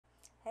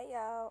Hey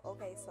y'all,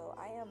 okay, so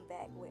I am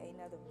back with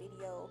another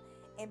video.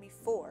 And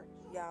before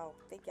y'all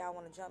think y'all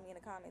want to jump me in the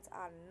comments,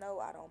 I know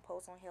I don't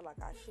post on here like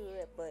I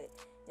should, but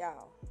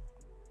y'all,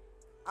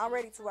 I'm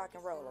ready to rock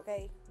and roll.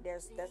 Okay,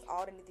 that's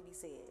all that need to be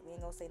said. We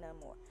ain't gonna say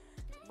nothing more.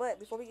 But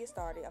before we get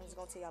started, I'm just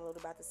gonna tell y'all a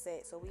little about the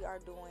set. So we are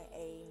doing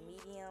a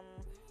medium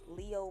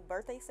Leo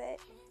birthday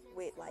set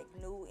with like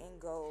new and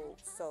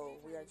gold. So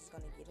we are just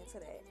gonna get into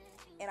that.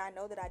 And I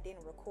know that I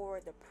didn't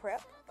record the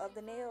prep of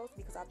the nails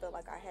because I felt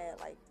like I had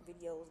like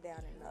videos down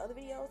in the other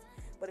videos.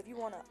 But if you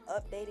want an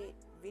updated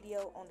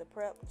video on the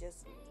prep,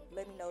 just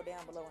let me know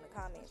down below in the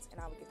comments and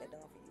I will get that done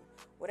for you.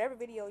 Whatever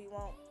video you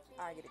want,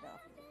 I'll get it done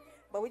for you.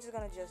 But we're just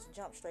going to just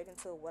jump straight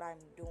into what I'm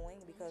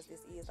doing because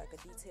this is like a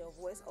detailed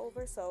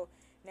voiceover. So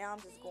now I'm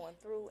just going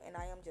through and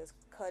I am just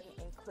cutting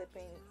and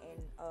clipping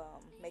and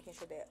making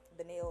sure that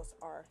the nails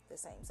are the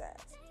same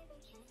size.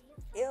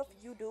 If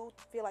you do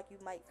feel like you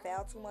might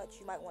foul too much,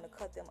 you might want to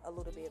cut them a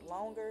little bit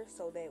longer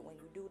so that when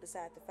you do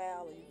decide to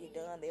foul or you get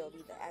done, they'll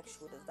be the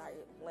actual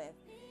desired length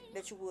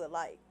that you would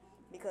like.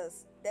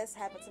 Because that's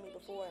happened to me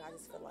before and I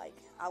just feel like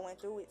I went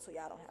through it, so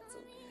y'all don't have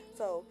to.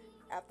 So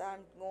after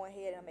I'm going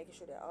ahead and I'm making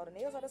sure that all the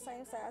nails are the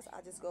same size,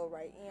 I just go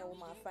right in with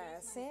my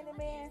fine sanding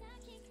man.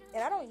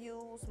 And I don't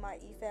use my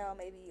e-file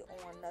maybe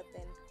on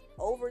nothing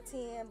over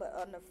 10, but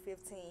under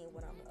 15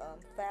 when I'm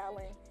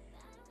filing.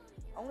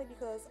 Only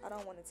because I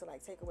don't want it to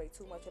like take away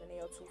too much of the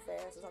nail too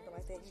fast or something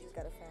like that. You just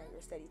gotta find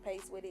your steady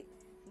pace with it.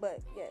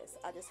 But yes,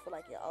 I just feel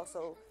like it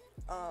also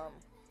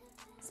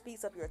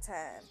speeds up your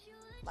time.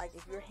 Like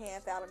if you're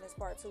hand filing this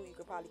part too, you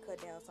could probably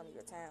cut down some of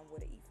your time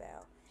with an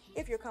e-file.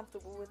 If you're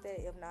comfortable with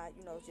that, if not,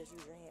 you know, just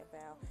use your hand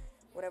file.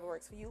 Whatever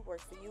works for you,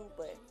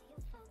 but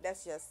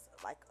that's just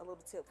like a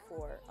little tip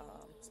for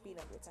speeding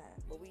up your time.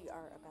 But we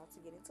are about to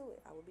get into it.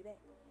 I will be back.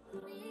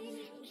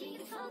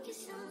 Keep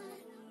focus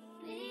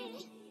on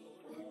me.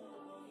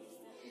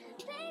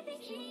 Baby,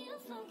 can you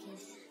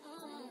focus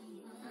on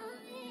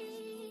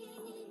me?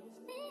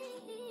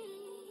 Baby,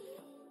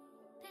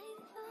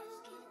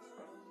 focus.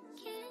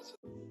 Can't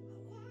you?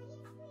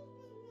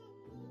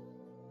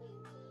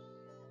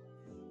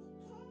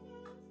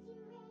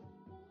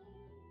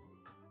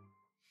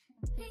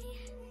 Me.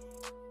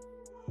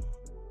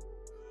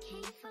 Can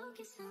you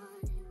focus on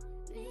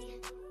me?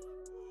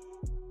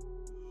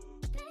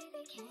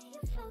 Baby, can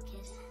you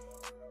focus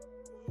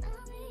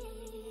on me?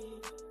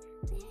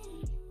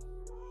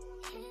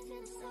 Hands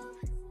in the soap,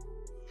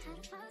 how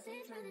the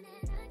faucet's running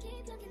and I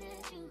keep looking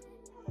at you.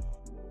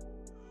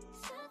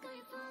 Stuck on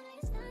your phone,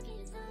 like stuck in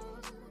your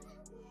zone.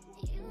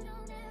 You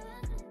don't ever,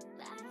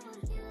 but I don't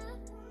wanna give up.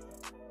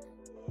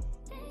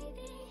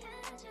 Baby,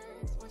 I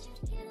just want you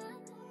to get up.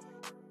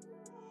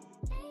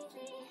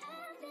 Lately,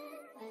 I've been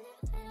a little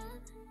fed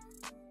up.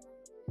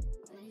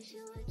 Wish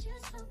you would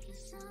just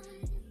focus on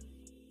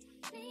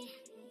me.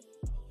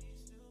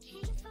 Can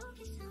you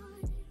focus on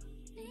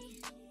me?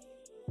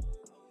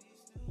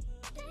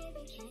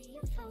 Baby, can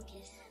you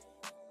focus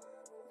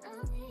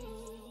on me?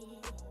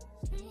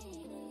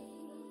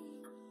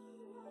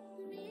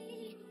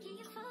 Can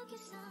you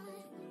focus on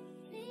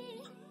me?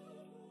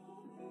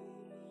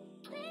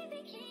 Baby,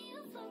 can you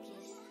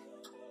focus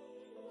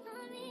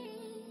on me?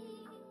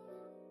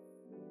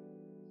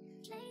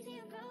 Lazy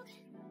and broke,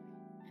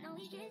 I know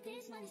we get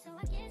this money, so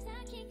I guess I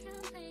can't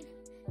complain.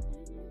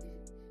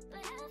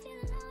 But I feel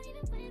alone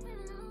even when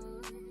we're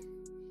alone.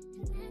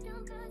 And that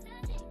don't cause I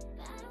think,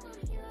 but I don't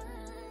wanna give up.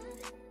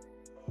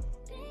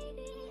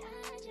 Baby, I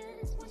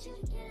just want you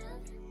to get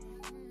up.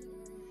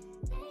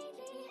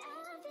 Lately,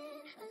 I've been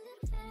a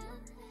little fed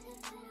up.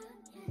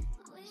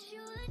 I wish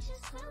you would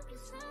just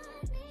focus on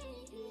me.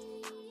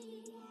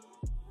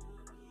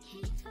 Can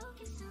you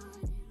focus on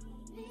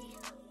me?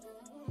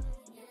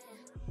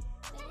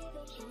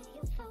 Baby, can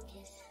you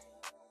focus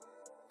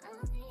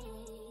on me?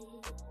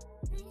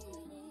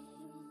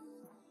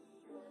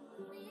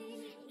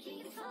 Can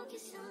you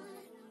focus on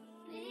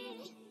me?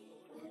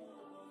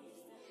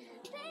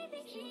 Baby,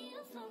 can you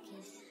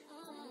focus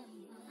on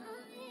me?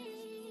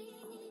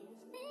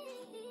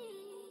 Baby,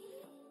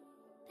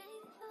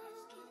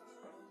 focus.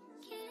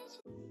 Can't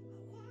you?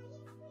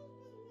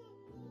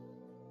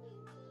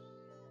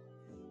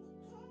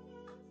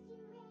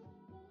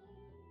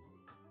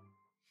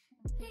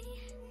 Me.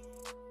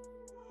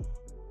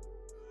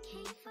 Can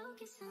you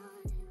focus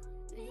on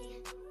me?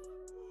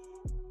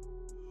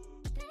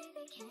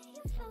 Baby, can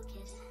you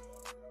focus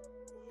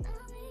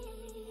on me?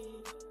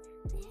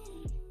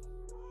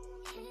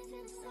 Hands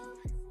in the soap,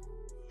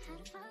 how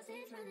the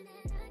faucet's running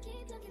and I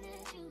keep looking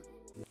at you.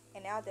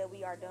 And now that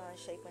we are done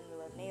shaping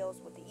the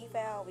nails with the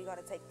e-file, we're going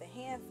to take the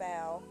hand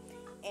file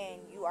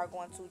and you are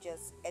going to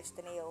just etch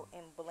the nail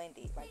and blend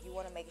it. Like you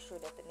want to make sure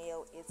that the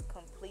nail is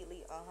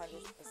completely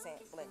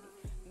 100% blended.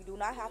 You do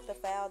not have to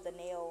file the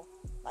nail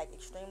like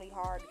extremely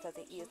hard because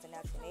it is the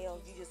natural nail.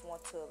 You just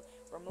want to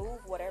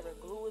remove whatever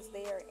glue is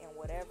there and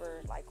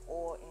whatever like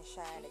oil and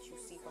shine that you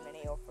see from the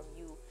nail from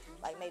you,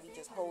 like maybe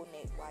just holding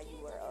it while you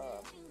were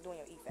doing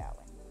your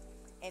e-filing.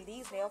 And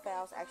these nail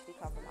files actually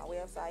come from my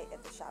website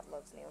at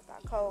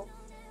theshopluxnails.co.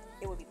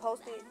 It will be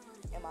posted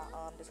in my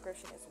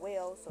description as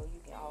well, so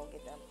you can all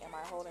get them. And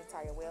my whole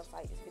entire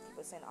website is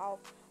 50% off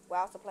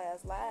while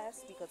supplies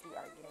last, because we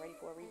are getting ready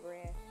for a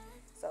rebrand.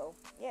 So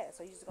yeah,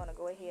 so you're just gonna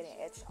go ahead and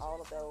etch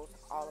all of those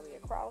all the way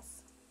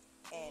across.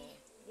 And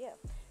yeah,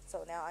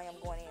 so now I am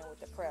going in with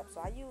the prep. So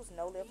I use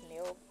No Lift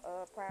Nail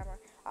primer.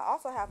 I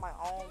also have my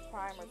own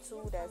primer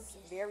too that's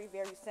very,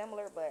 very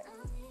similar,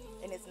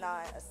 and it's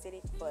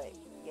non-acidic, but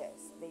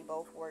yes, they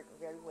both work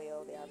very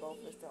well. They are both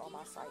listed on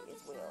my site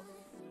as well.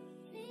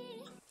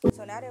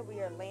 So now that we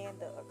are laying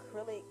the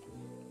acrylic,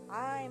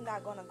 I'm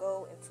not going to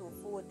go into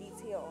full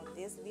detail on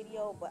this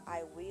video, but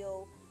I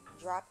will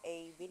drop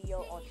a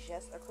video on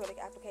just acrylic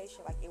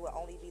application. Like, it will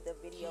only be the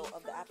video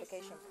of the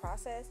application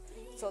process,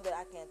 so that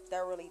I can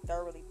thoroughly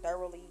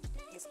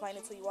explain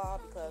it to you all,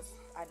 because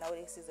I know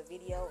this is a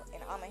video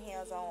and I'm a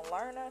hands-on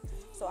learner,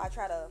 so I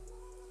try to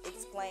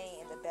explain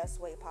in the best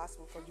way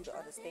possible for you to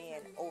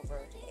understand over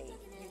a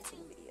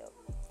YouTube video.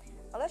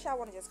 Unless y'all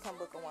want to just come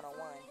book a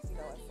one-on-one, you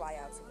know, and fly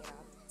out to me and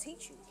I'll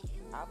teach you.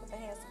 I'll put the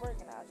hands to work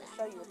and I'll just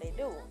show you what they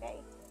do,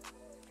 okay?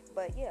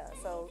 But yeah,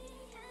 so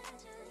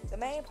the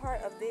main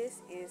part of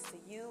this is to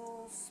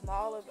use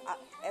smaller,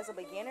 as a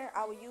beginner,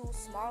 I will use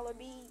smaller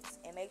beads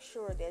and make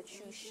sure that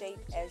you shape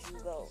as you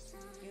go.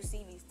 You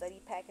see me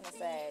study packing the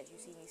sides, you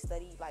see me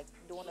study like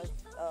doing a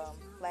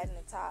flatten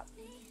the top.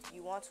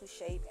 You want to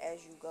shape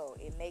as you go.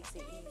 It makes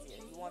it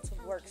easier. You want to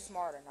work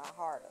smarter, not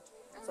harder.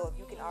 So if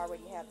you can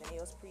already have the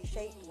nails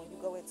pre-shaped, when you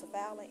go into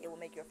filing, it will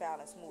make your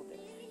filing smoother.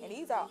 And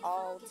these are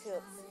all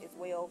tips as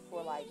well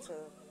for like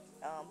to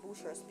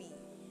boost your speed.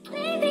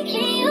 Baby,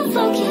 can you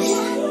focus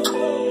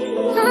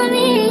on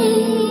me?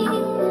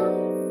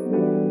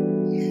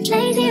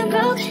 Lazy and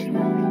broke,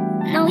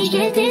 now we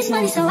get this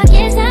money, so I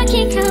guess I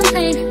can't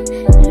complain.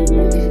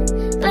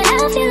 But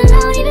I feel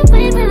alone even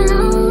when we're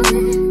alone,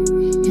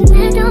 and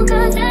that don't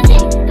cause I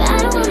think, but I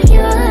don't wanna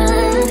give up.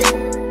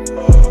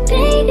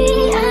 Baby,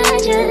 I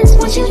just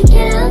want you to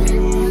get up.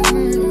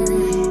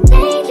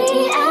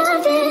 Lately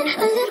I've been a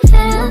little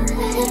fed up.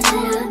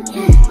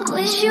 I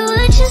wish you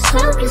would just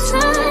focus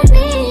on me.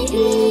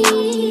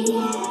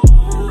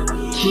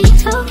 Can you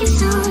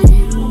focus on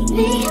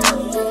me?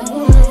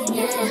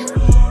 Yeah.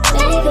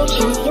 Baby,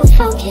 can you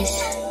focus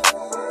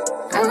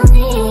on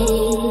me?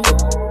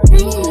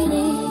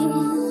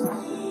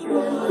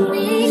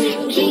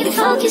 Can you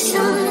focus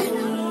on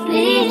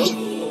me?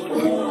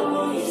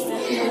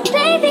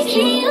 Baby,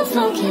 can you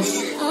focus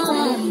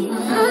on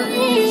me?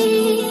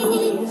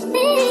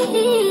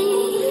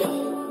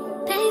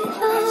 Baby,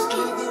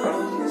 focus.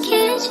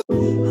 Can't you?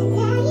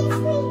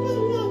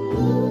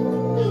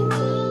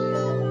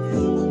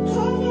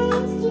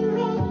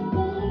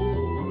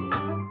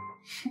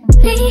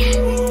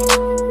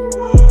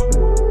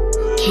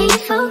 Can you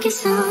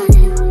focus on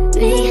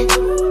me?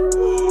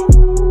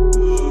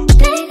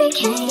 Baby,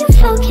 can you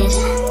focus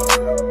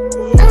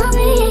on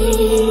me?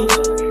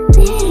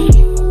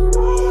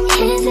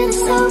 Hands in the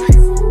stove,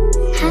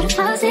 how the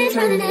faucet's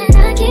running and I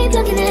keep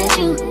looking at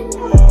you.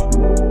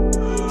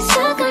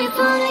 Stuck on your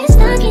phone, you're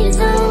stuck in your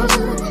zone.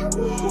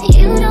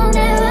 You don't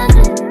ever,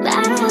 but I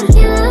don't wanna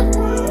give up.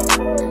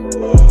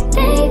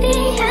 Baby,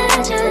 I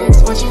just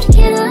want you to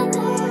get up.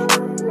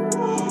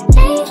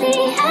 Lately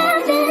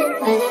I've been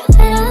a little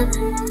fed up.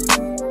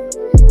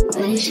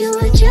 Wish you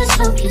would just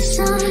focus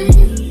on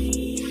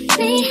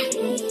me.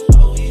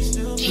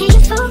 Can you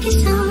focus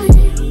on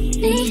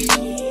me?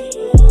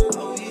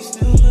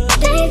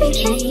 Baby,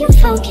 can you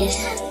focus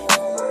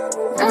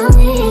on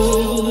me?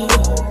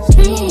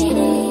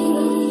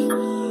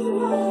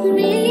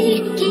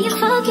 Can you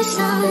focus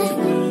on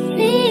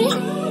me?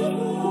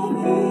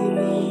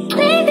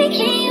 Baby,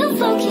 can you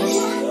focus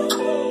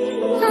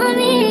on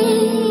me?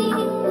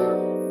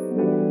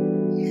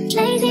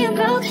 Lazy and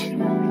broke,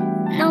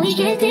 now we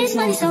get this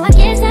money, so I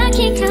guess I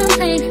can't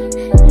complain.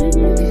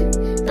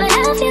 But I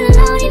feel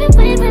alone even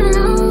when we're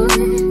alone,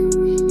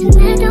 and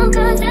that don't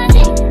cause I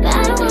think, but I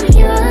don't wanna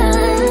give up.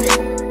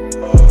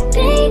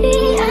 Baby,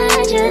 I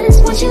just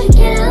want you to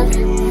get up.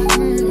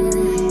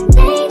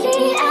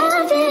 Lately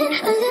I've been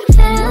a little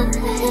fed up.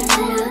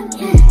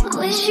 I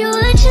wish you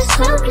would just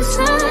focus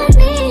on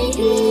me.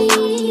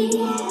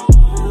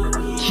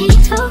 Can you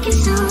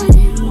focus on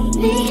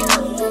me?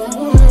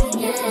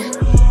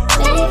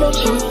 Baby,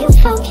 can you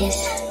focus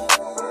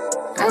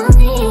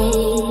on me?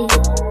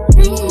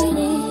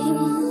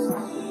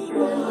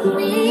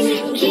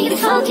 Can you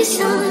focus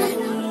on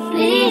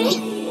me?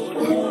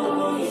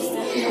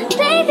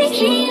 Baby,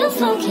 can you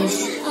focus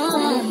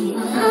on me?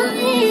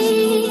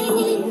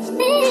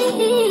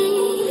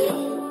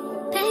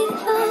 Baby,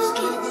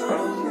 focus.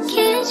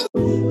 Can't you?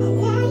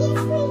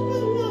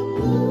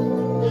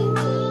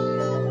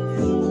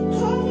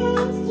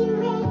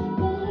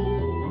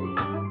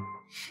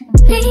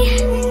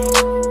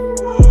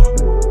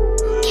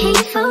 Can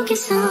you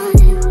focus on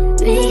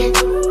me?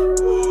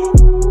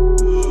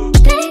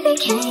 Baby,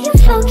 can you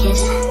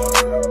focus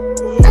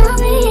on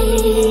me?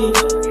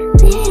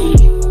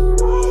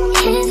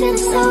 Hands in the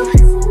stove,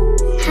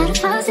 how the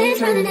faucet's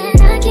running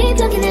and I keep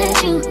looking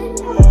at you.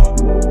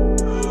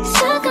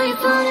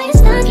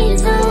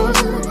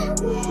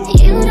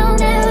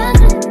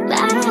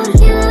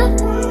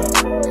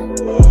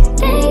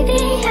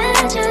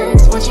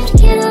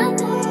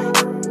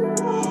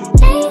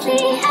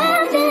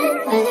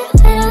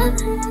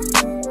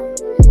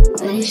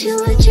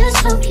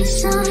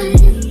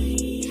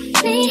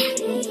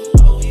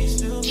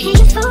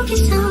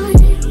 focus on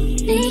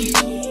me?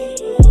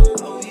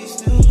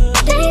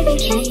 Baby,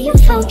 can you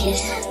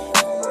focus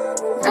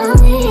on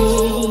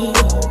me?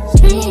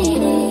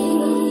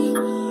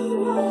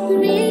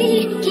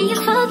 Can you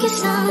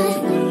focus on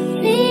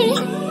me?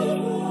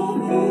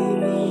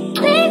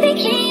 Baby,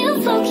 can you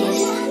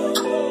focus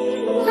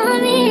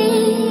on me?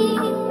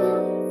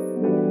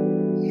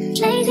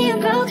 Lazy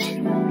and broke,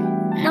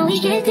 know we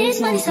get this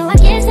money, so I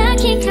guess I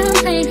can't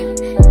complain.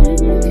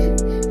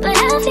 But I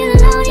feel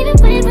alone even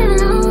when we're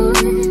alone,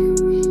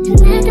 and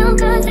that don't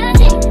cause a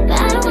thing, but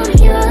I don't wanna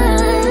give up.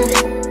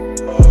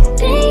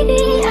 Baby,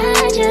 I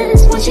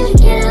just want you to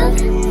get up.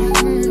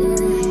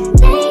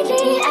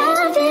 Lately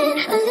I've been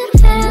a little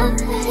fed up.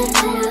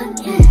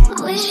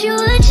 I wish you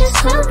would just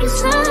focus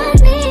on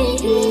me.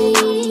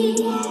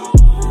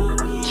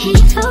 Can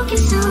you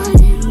focus on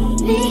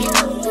me?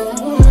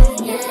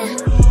 Yeah.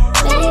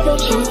 Baby,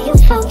 can you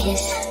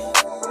focus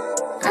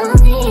on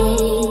me?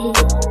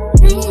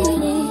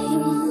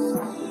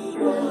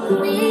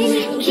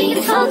 Can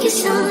you focus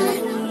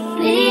on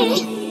me?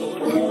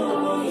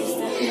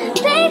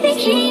 Baby,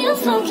 can you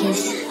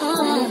focus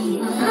on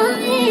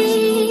me?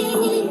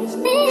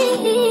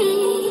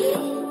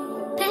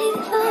 Baby,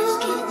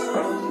 focus.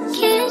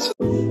 Can't you?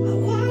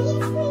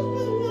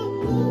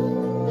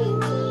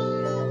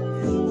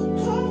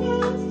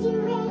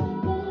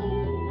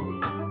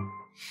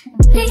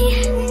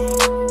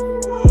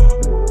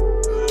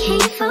 Can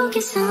you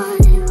focus on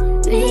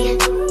me?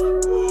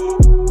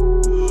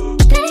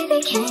 Baby,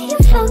 can you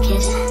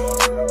focus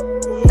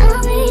on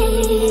me?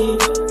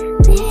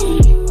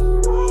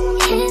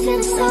 Hands in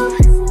the stove,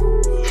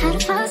 how the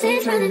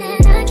faucet's running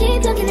and I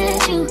keep looking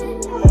at you.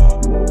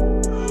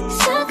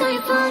 Stuck on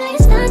your phone, you're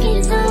stuck in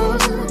your zone.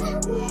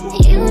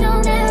 You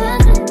don't ever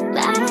come,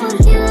 but I don't wanna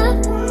give up.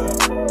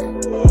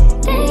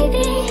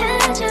 Baby, I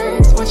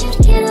just want you to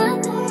get up.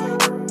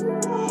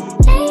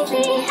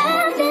 Lately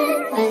I've been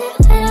a little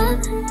fed up.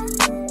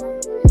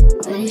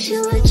 Wish you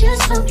would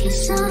just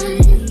focus on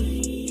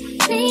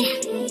me.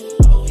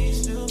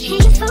 Can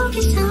you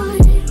focus on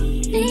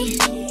me?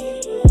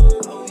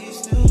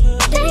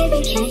 Baby,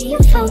 can you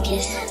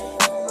focus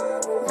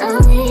on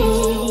me?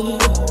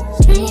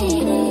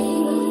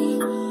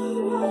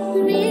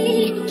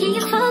 Can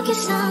you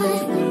focus on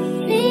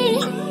me?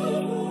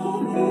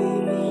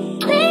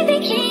 Baby,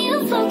 can you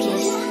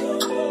focus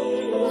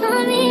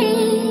on me?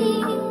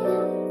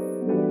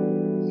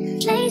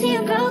 Lazy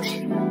and broke,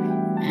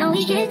 know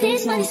we get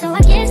this money, so I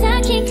guess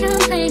I can't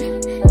complain.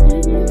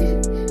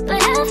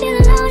 But I feel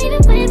alone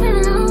even when we're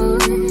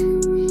alone,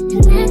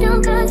 and that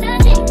don't cause a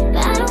thing,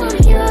 but I don't wanna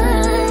give up.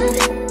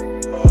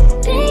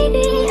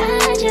 Baby, I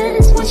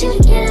just want you to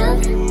get up.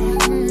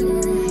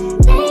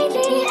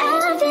 Lately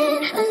I've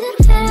been a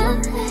little fed up.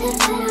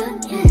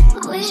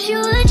 I wish you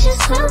would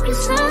just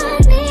focus on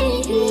me.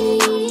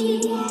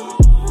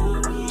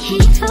 Can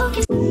you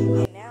focus?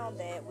 And now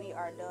that we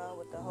are done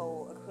with the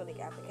whole acrylic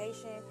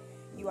application,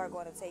 you are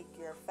going to take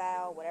your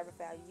file, whatever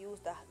file you use,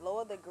 the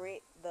lower the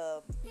grit,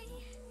 the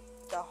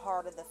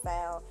harder the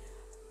file.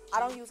 I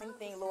don't use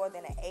anything lower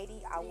than an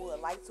 80. I would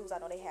like to, I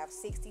know they have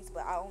 60s,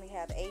 but I only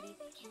have 80.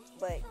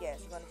 But yes,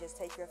 you're going to just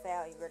take your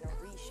file and you're going to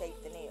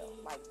reshape the nail.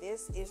 Like,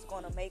 this is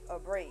going to make or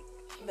break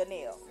the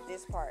nail,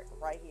 this part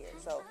right here.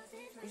 So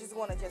you just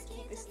want to just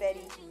keep it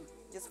steady.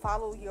 Just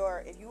follow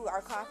your, if you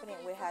are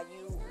confident with how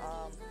you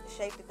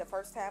shaped it the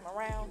first time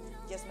around,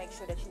 just make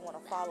sure that you want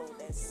to follow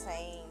that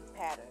same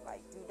pattern.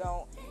 Like, you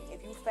don't,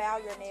 if you file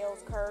your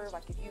nails curve,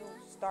 like if you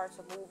start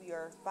to move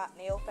your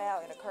nail file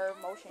in a curve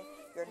motion,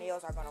 your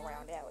nails are going to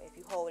round out. If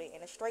you hold it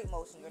in a straight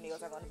motion, your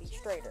nails are going to be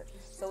straighter.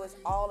 So it's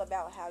all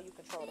about how you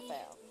control the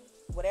file.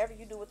 Whatever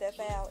you do with that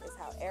file is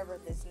however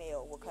this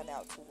nail will come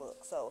out to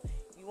look. So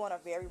if you want a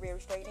very, very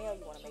straight nail,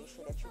 you want to make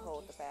sure that you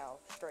hold the file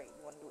straight.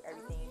 You want to do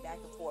everything back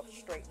and forth,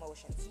 straight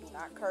motions. Do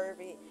not curve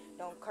it.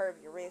 Don't curve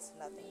your wrist,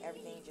 nothing.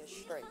 Everything just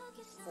straight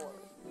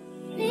forward.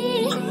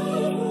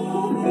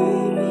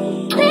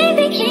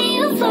 Baby, can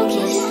you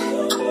focus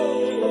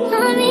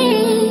on me?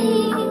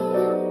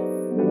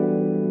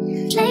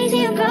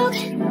 Lazy and broke,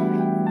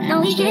 know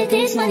we get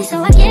this money,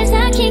 so I guess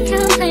I can't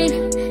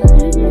complain.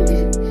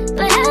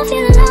 But I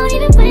feel alone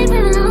even when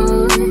we're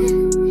alone,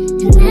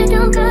 and that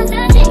don't cause a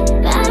thing,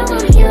 but I don't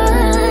wanna give up.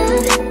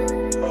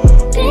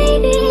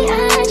 Baby, I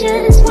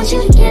just want you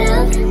to get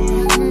up.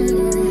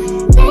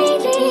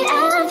 Lately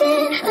I've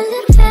been a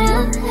little fed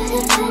up.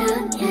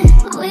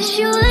 I wish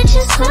you would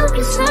just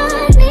focus on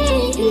me.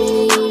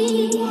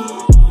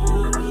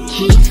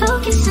 Can you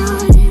focus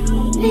on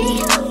me?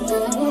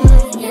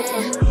 Yeah.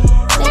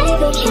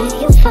 Baby, can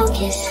you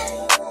focus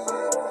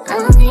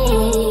on me?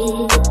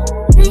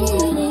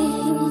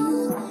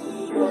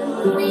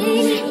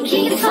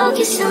 Can you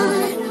focus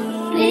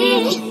on me?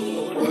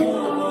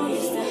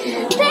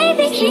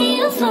 Baby, can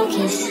you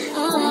focus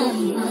on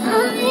me?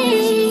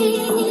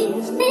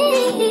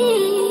 Baby,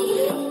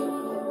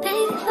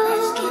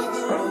 focus.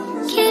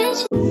 Can't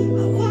you?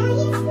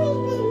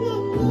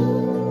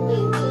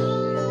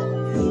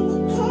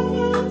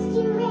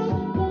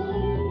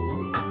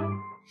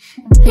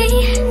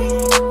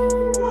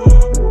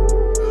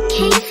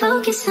 Can you focus?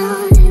 focus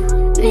on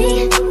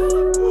me?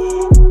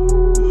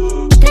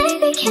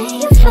 Baby, can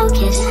you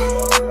focus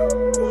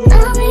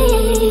on me?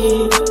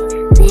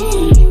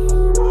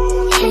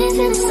 Hands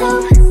in the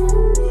stove,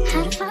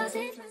 how to pause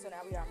it. So now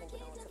we are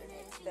moving on to the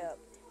next step.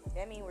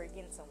 That means we're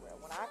getting somewhere.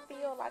 When I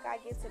feel like I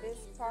get to this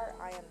part,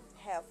 I am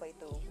halfway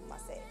through my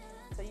set.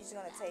 So you're just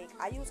gonna take,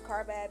 I use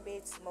carbide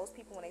bits. Most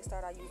people when they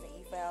start out using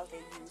e-files,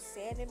 they use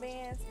sanding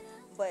bands,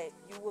 but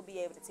you will be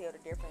able to tell the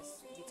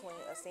difference between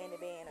a sanding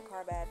band and a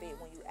carbide bit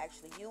when you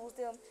actually use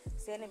them.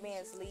 Sanding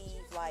bands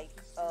leave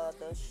like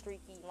the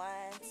streaky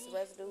lines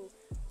residue.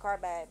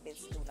 Carbide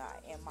bits do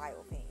not, in my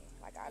opinion.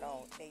 Like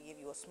they give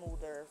you a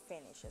smoother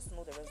finish, a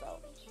smoother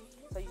result.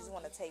 So you just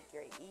want to take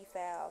your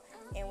e-file,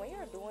 and when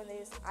you're doing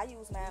this, I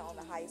use mine on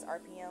the highest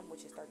RPM,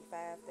 which is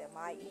 35, that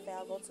my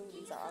e-file go to.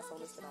 These are also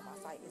listed on my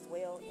site as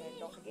well, and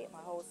don't forget my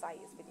whole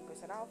site is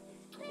 50% off,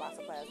 lots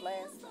of supplies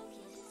last.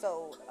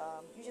 So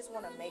you just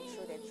want to make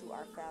sure that you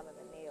are filing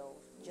the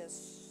nails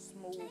just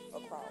smooth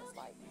across.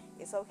 Like,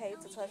 it's okay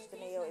to touch the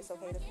nail, it's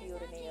okay to feel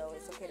the nail,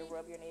 it's okay to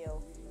rub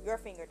your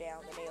finger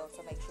down the nail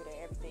to make sure that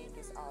everything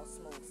is all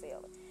smooth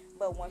sailing.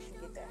 But once you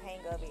get the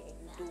hang of it and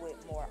you do it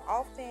more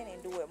often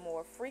and do it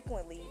more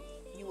frequently,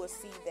 you will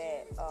see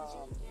that,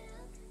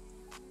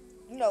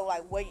 you know,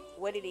 like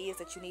what it is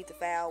that you need to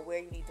file, where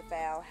you need to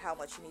file, how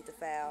much you need to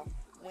file,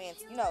 when,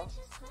 you know,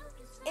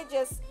 it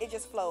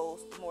just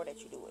flows the more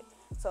that you do it.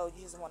 So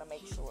you just want to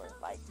make sure,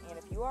 like, and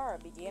if you are a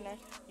beginner,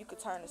 you could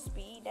turn the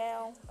speed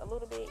down a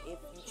little bit if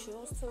you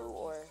choose to,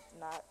 or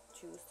not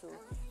choose to.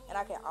 And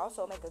I can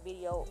also make a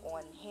video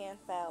on hand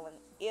filing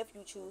if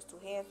you choose to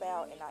hand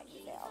file and not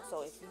e-file.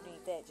 So if you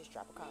need that, just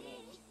drop a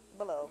comment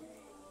below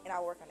and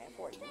I'll work on that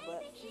for you.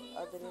 But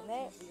other than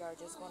that, we are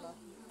just gonna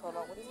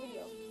prolong with this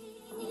video.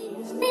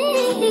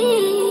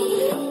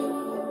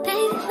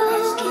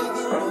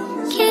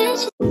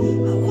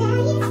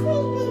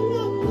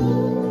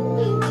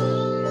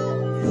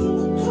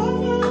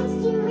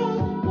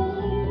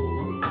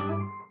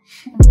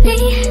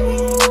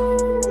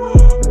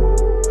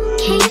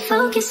 Can you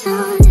focus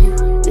on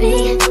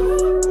me?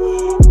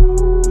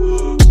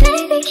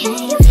 Baby, can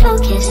you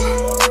focus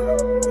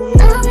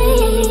on me?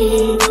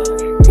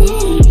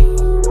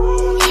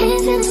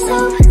 Hands in the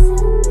stove,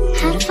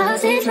 how the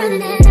faucet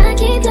running and I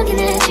keep looking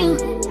at you.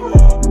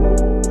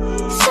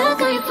 Stuck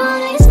on your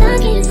phone, you're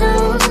stuck in your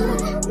zone.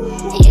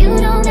 You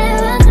don't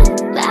ever,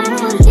 but I don't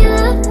wanna give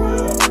up.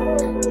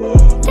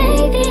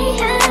 Baby,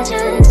 I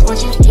just want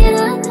you to get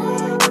up.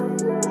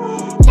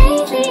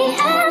 Lately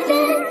I've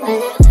been a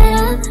little fed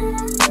up.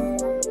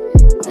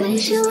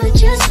 Wish you would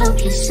just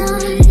focus on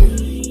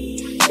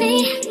me.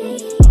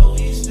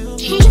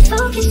 Can you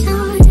focus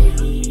on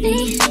me?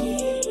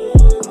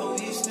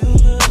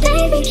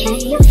 Baby, can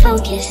you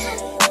focus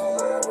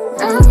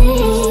on me?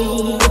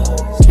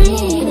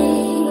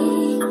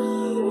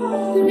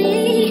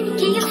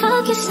 Can you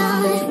focus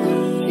on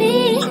me?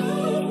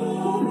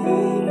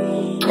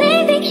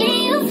 Baby, can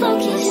you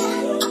focus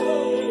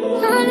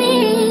on me?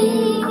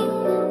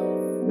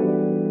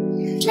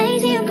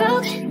 Lazy and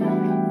broke,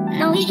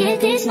 know we get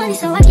this money,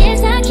 so I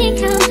guess I can't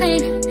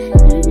complain.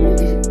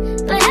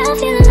 But I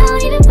feel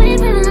alone even when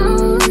we're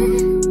alone,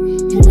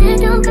 and that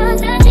don't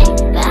cause I think,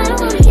 but I don't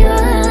wanna give up.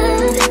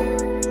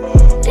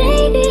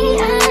 Baby,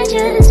 I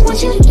just want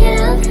you to get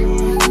up.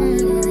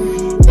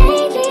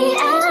 Lately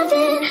I've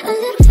been a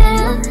little fed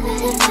up.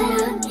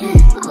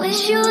 I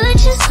wish you would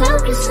just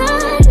focus on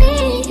me.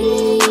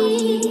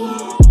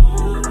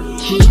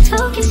 Can you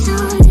focus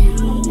on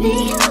me?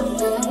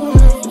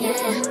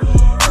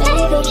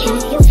 Baby, can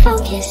you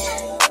focus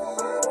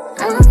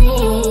on me?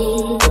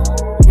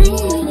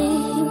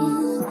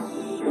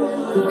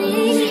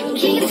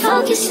 Can you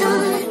focus on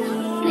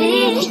me?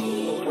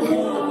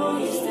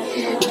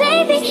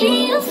 Baby, can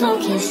you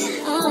focus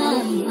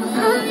on me?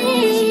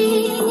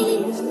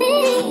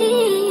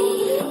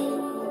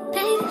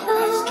 Baby,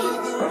 focus.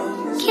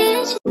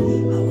 Can't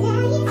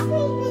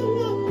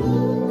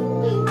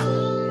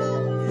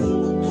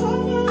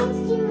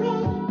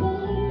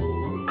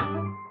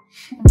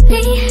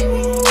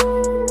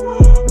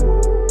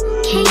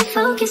Can you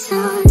focus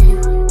on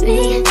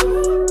me?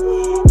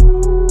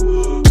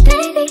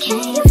 Baby, can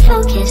you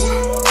focus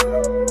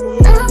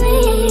on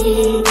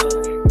me?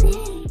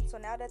 So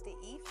now that the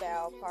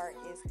e-file part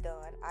is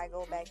done, I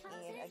go back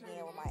in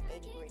again with my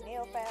 80 grit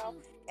nail file,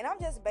 and I'm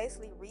just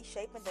basically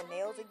reshaping the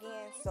nails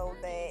again so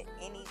that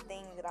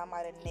anything that I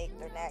might have nicked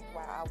or knacked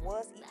while I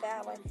was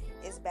e-filing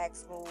is back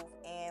smooth,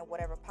 and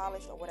whatever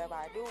polish or whatever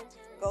I do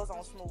goes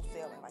on smooth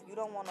sailing. Like, you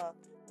don't want to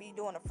be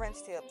doing a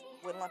French tip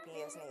with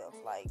lumpy ass nails.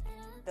 Like,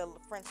 the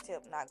French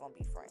tip not going to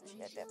be French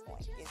at that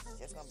point. It's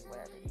just going to be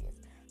whatever it is.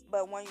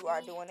 But when you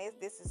are doing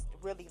this is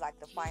really like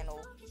the final,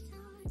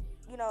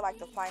 you know, like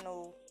the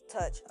final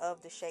touch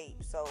of the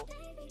shape. So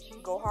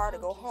go hard or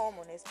go home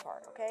on this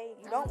part, okay?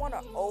 You don't want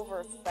to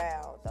over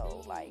file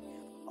though. Like,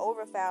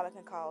 over filing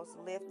can cause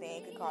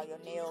lifting, can cause your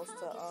nails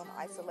to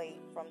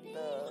isolate from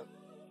the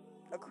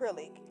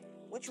acrylic,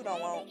 which you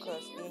don't want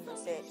because then your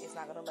set is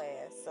not gonna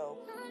last. So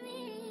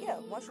yeah,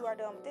 once you are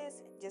done with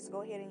this, just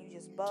go ahead and you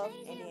just buff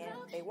and then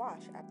they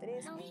wash after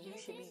this, and you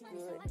should be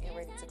good and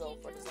ready to go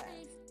for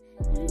designs.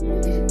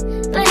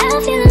 But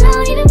I feel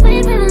alone even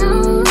when we're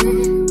alone,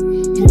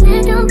 and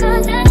that don't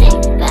cause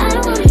nothing, but I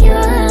don't wanna give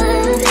up.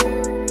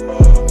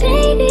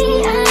 Baby,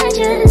 I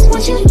just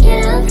want you to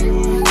get up.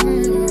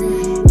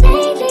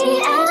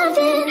 Lately I've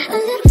been a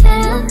little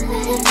fed up.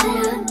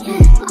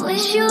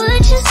 Wish you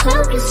would just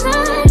focus on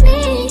me.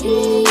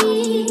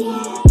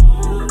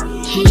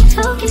 Can you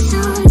focus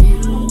on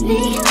me?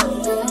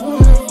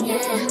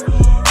 Yeah.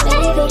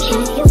 Baby,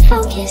 can you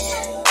focus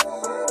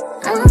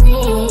on me?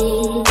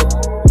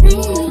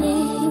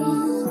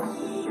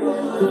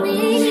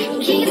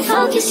 Can you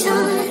focus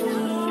on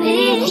me?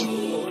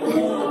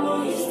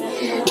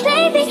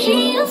 Baby, can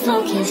you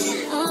focus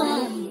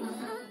on me?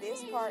 This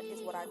part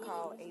is what I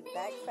call a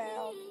back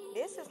foul.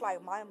 This is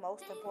like my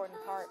most important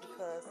part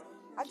because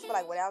I just feel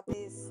like without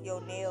this,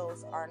 your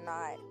nails are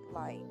not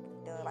like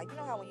done. Like, you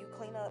know how when you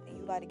clean up and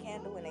you light a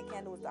candle and that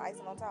candle is the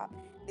icing on top?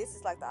 This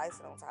is like the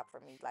icing on top for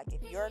me. Like,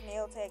 if your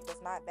nail tech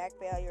does not back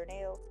foul your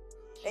nails,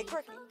 they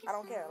crooked. I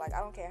don't care. Like, I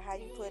don't care how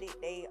you put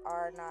it, they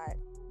are not.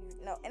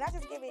 No, and I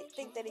just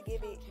think that it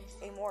give it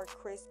a more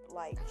crisp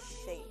like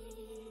shape.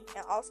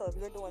 And also, if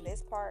you're doing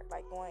this part,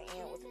 like going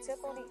in with the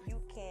tip on it,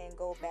 you can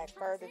go back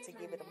further to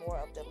give it a more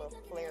of the little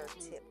flare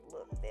tip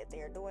look that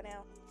they're doing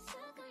now.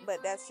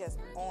 But that's just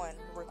on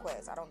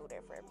request. I don't do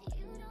that for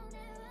everybody.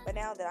 But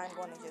now that I'm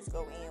going to just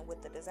go in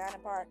with the designing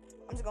part,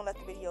 I'm just going to let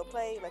the video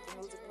play, let the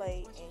music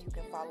play, and you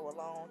can follow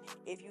along.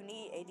 If you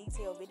need a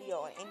detailed video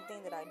on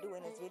anything that I do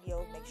in this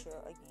video, make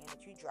sure, again,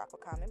 that you drop a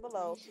comment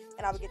below,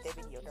 and I will get that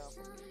video done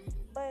for you.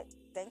 But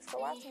thanks for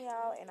watching,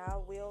 y'all, and I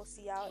will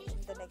see y'all in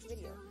the next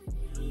video.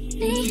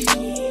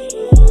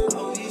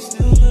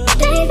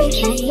 Baby,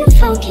 can you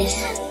focus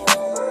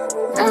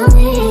on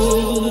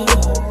me?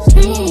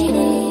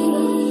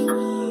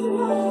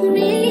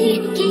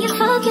 Can you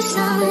focus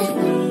on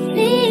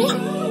me?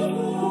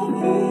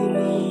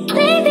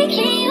 Baby,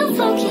 can you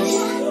focus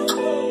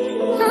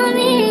on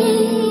me?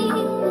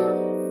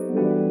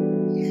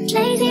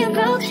 Lazy and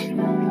broke,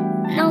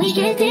 know we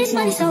get this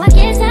money, so I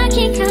guess I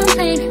can't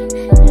complain.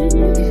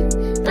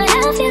 But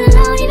I feel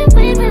alone even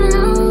when we're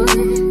alone,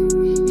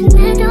 and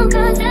that don't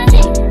cause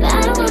nothing, but I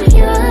don't wanna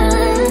give up.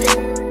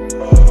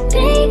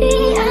 Baby,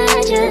 I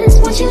just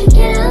want you to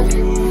get up.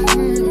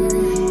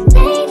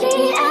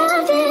 Lately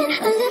I've been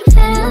a little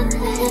fed up.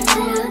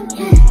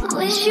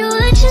 Wish you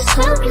would just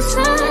focus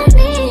on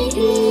me.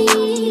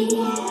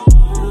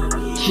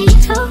 Can you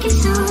focus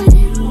on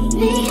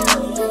me?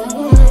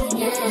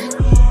 Yeah.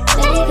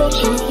 Baby,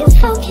 can you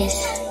focus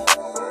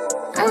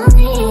on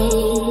me?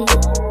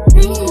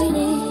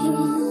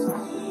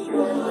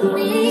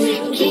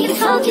 Can you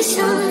focus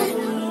on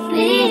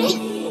me?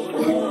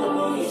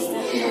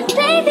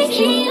 Baby,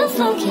 can you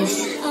focus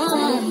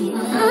on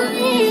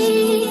me?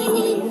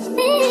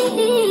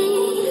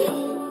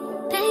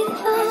 Baby,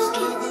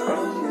 focus.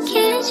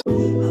 Can't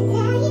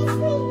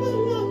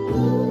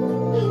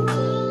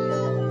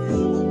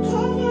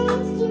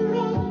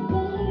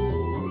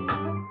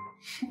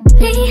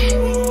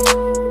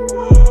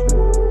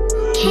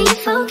Can you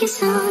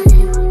focus on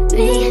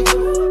me?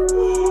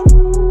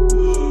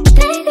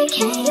 Baby,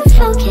 can you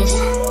focus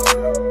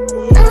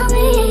on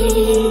me?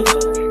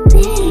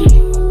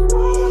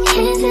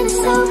 Hands in the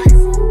stove,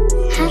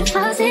 how the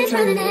faucet's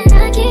running and I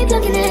keep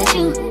looking at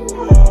you.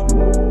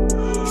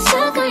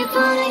 Stuck on your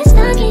phone and you're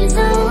stuck in your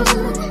zone.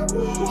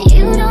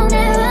 You don't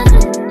ever,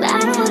 but I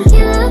don't wanna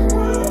give up.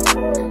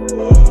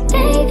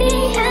 Baby,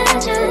 I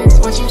just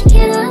want you to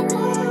get up.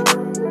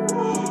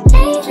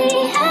 Lately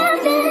I've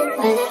been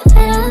a little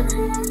fed up.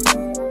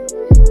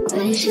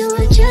 Wish you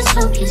would just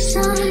focus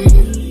on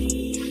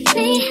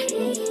me.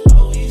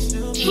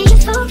 Can you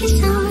focus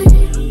on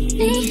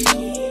me?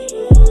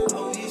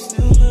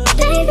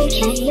 Baby,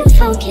 can you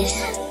focus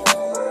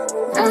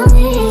on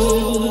me?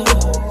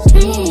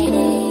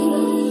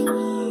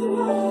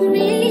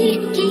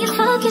 Can you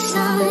focus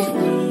on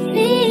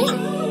me?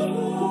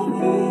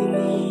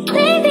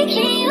 Baby,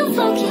 can you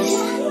focus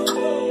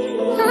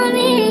on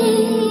me?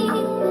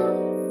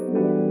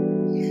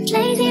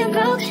 Lazy and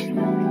broke,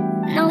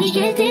 know we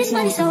get this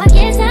money, so I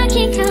guess I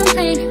can't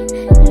complain.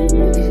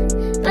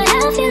 But I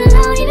feel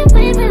alone even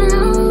when we're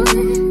alone,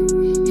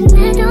 and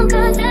that don't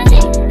cause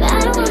nothing, but I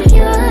don't wanna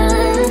give up.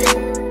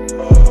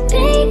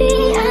 Baby,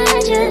 I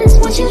just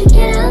want you to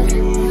get up.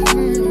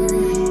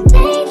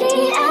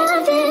 Lately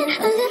I've been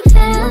a little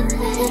fed up.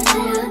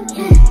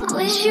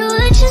 Wish you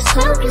would just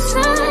focus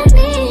on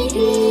me.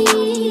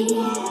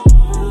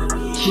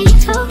 Can you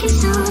focus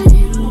on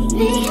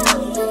me?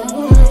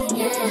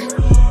 Yeah.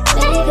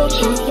 Baby,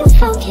 can you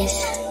focus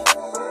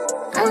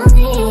on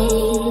me?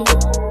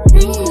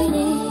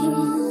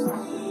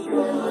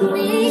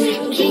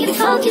 Can you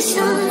focus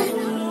on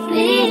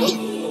me?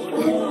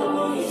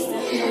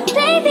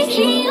 Baby,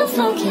 can you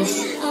focus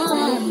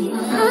on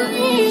me?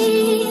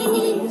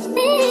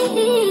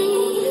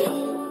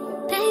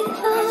 Baby,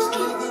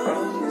 focus.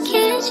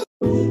 Can't you?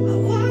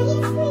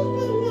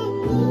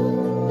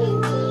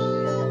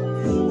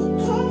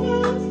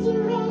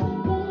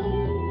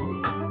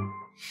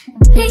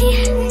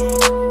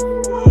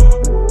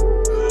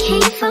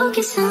 Can you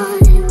focus on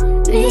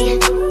me?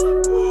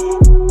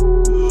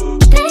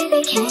 Baby,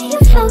 can you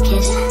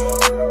focus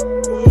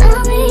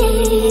on me?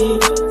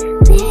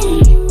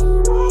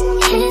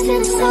 Hands in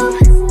the soap,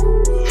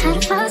 how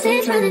the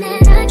faucet's running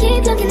and I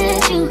keep looking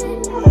at you.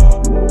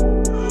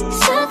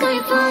 Stuck on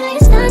your phone and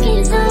you're stuck in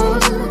your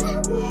zone.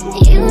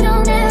 You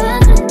don't ever,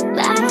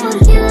 but I don't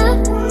wanna give up.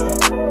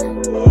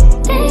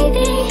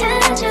 Baby, I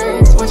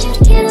just want you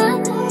to get up.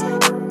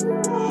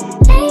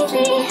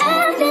 Lately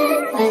I've been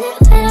a little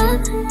fed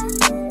up.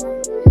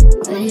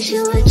 Wish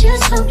you would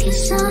just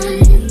focus on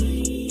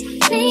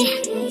me.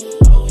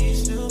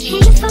 Can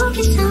you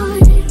focus on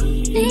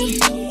me?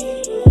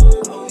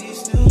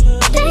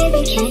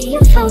 Baby, can you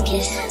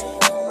focus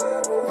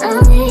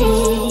on me?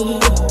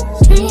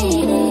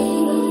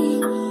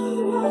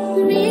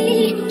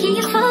 Can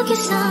you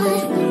focus on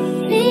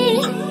me?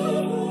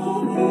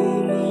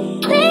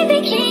 Baby,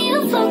 can you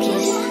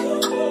focus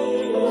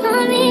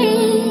on me?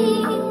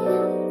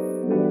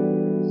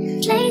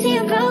 Lazy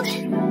and broke,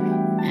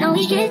 I know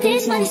we get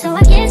this money, so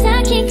I guess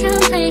I can't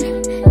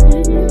complain.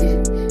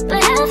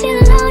 But I feel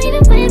alone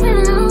even when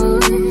we're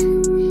alone,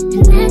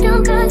 and that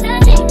don't cause I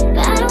think,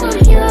 but I don't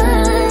wanna give up.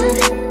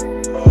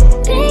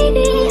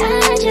 Baby, I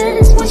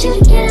just want you to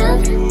get up.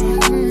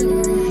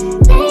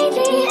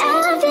 Lately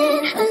I've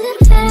been a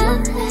little fed up.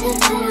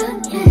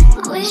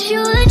 I wish you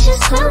would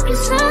just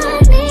focus on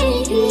me.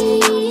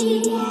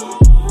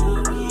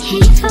 Can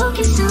you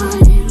focus on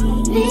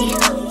me?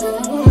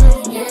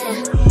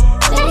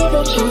 Baby,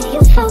 can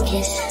you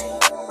focus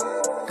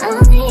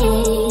on me?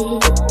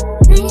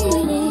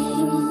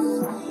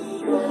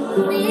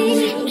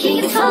 Can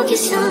you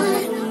focus on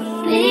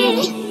me?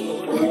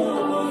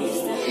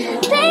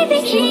 Baby,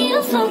 can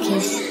you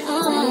focus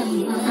on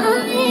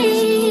me?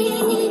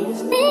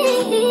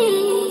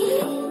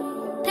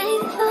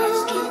 Baby,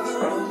 focus.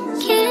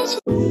 Can't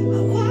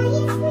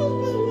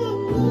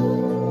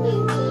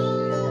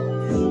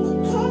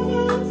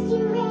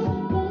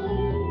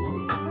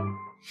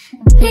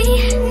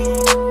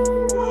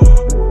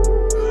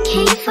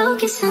Can you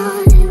focus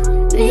on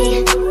me?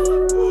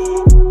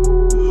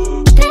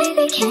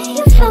 Baby, can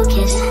you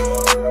focus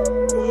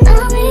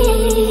on me?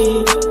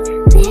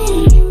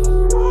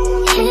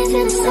 Hands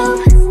in the soap,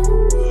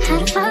 how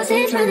the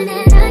faucet's running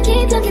and I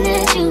keep looking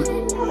at you.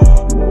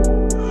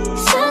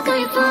 Stuck on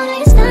your phone and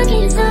you're stuck in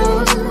your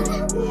zone.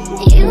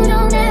 You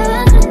don't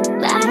ever,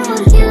 but I don't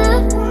wanna give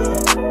up.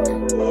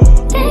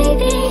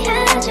 Baby, I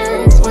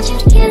just want you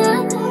to get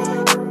up.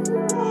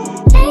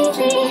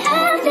 Lately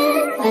I've been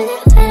a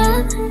little fed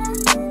up.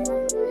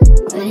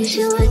 Wish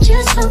you would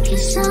just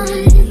focus on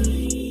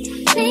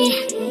me.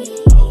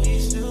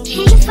 Can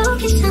you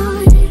focus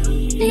on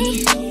me?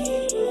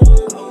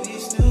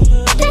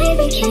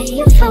 Baby, can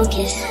you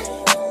focus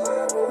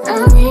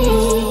on me?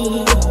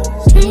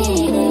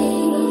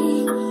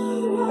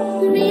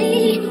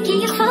 Can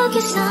you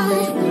focus on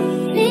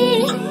me?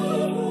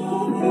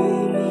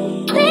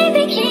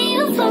 Baby, can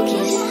you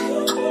focus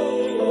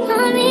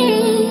on me?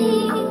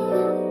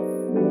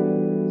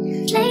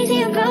 Lazy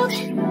and broke, I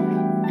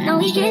know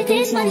we get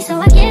this money, so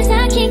I guess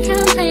I can't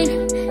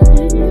complain.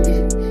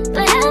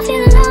 But I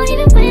feel alone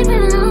even when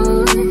we're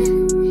alone,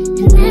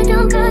 and that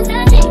don't cause I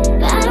think,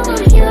 but I don't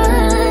wanna give up.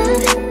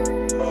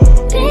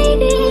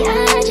 Baby, I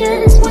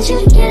just want you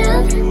to get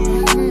up.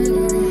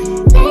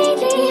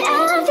 Lately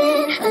I've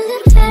been a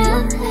little fed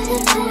up.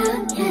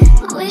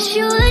 I wish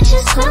you would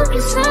just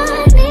focus on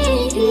me.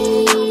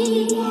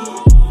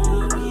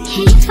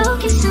 Can you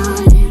focus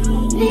on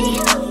me?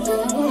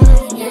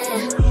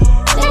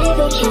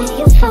 Baby, can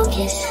you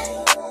focus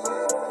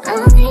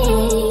on me?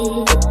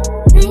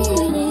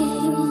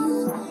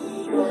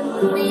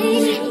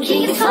 Can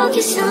you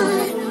focus on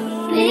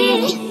me?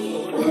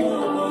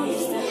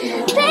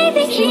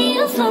 Baby, can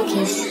you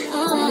focus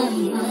on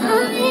me?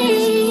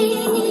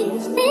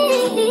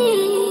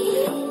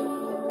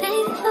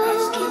 Baby,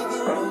 focus.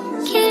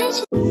 Can't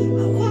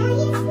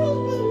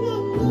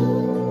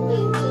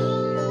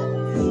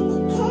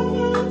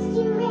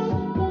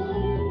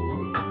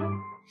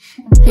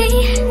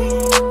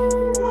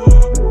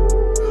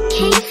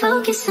Can you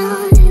focus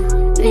on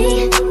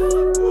me?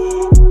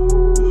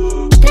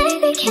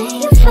 Baby, can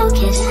you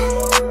focus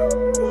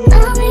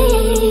on me?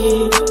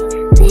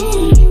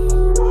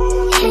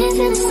 Hands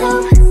in the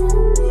soap,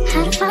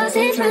 how the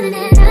faucet's running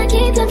and I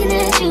keep looking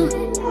at you.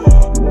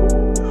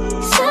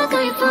 Stuck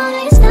on your phone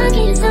and you're stuck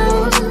in your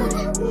zone.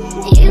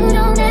 You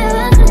don't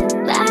ever,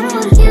 but I don't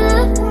wanna give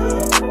up.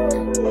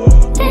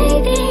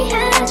 Baby, I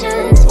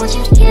just want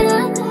you to get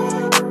up.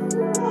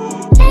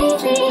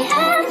 Lately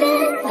I've been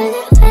a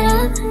little fed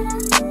up.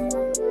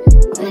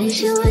 Wish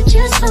you would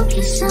just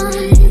focus on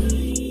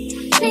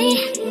me.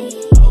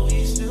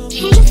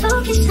 Can you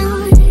focus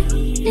on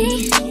me?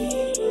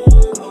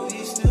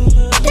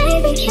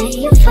 Baby, can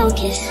you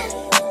focus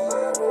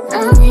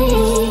on me?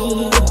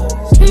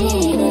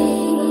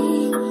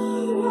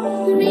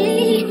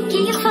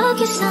 Can you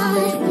focus on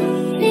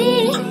me?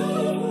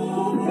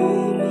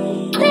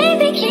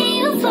 Baby, can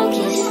you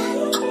focus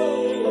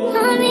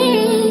on me?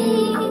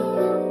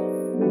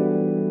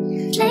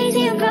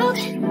 Lazy and broke,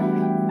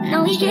 I know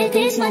know we get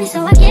this money,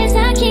 so I guess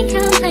I can't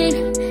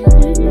complain.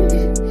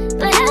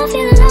 But I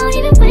feel alone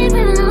even when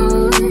we're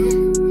alone,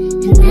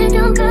 and that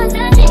don't cause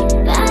I think,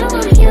 but I don't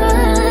wanna give up.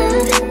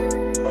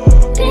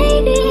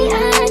 Baby,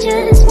 I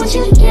just want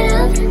you to get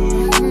up.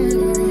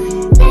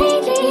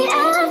 Lately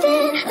I've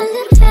been a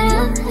little fed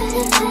up.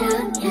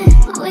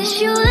 I wish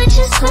you would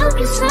just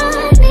focus on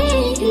me.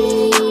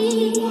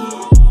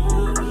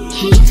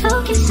 Can you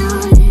focus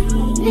on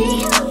me?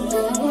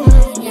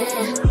 Yeah.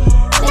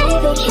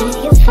 Baby, can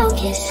you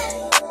focus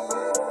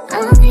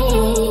on me?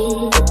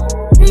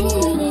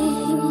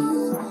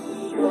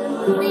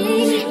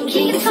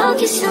 Can you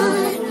focus on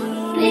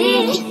me?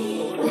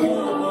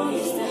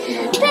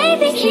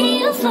 Baby, can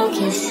you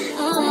focus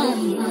on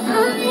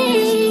me?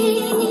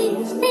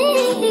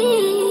 Baby,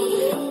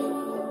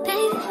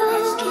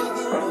 focus.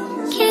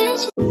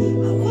 Can't you?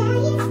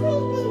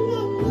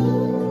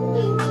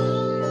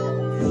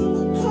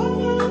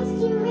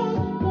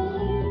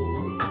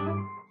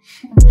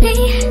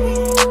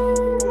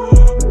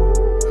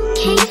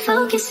 Can you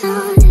focus on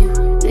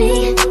me?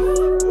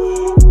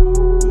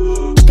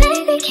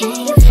 Baby, can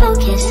you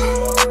focus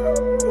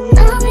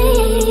on me?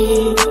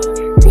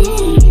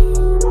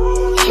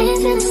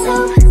 Hands in the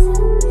stove,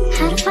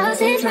 how the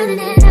faucet's running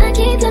and I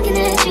keep looking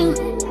at you.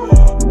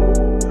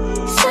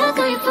 Stuck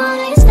on your phone,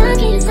 you're stuck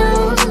in your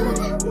zone.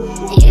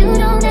 You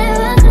don't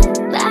ever come,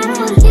 but I don't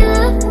wanna give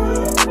up.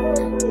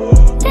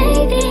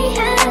 Baby,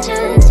 I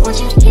just want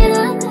you to get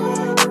up.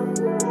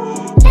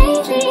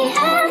 Lately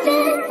I've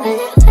been a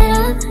little fed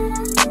up.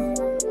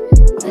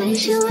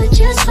 Wish you would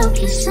just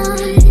focus on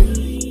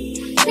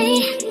me.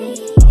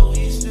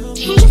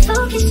 Can you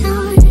focus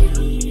on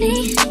me?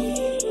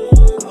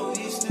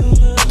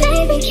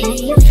 Baby, can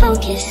you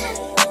focus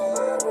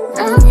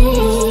on me?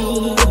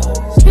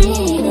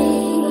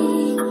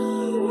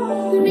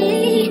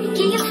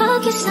 Can you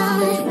focus on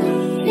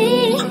me?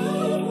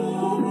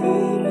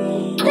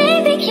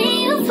 Baby, can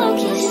you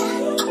focus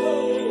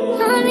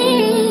on me?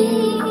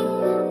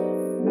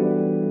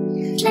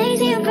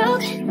 Lazy and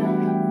broke,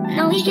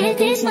 know we get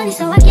this money,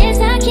 so I guess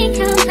I can't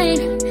complain.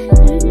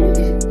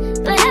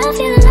 But I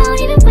feel alone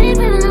even when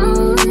we're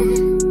alone,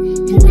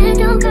 and that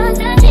don't cause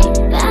I think,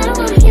 but I don't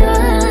wanna give up.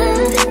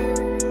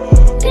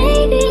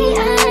 Baby, I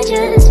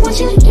just want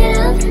you to get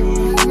up.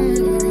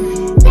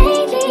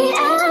 Lately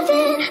I've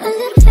been a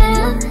little fed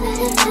up.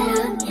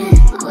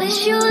 I wish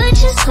you would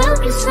just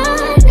focus on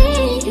me.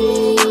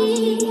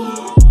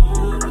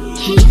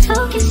 Can you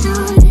focus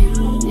on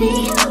me?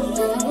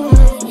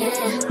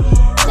 Yeah.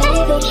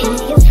 Baby, can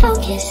you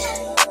focus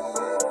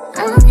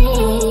on me?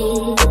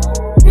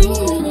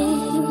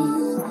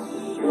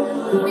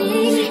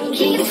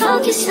 Can you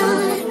focus on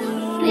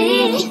me?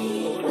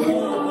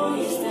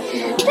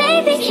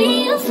 Baby, can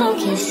you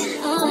focus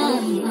on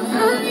me?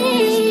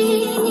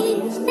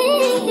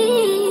 Baby,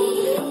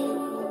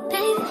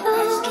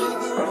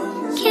 focus.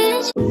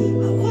 Can't you?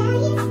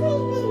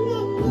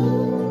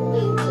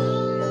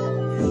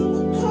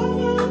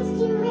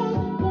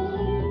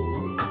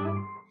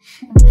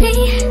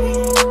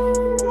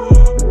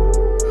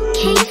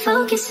 Can you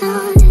focus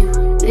on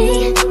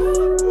me?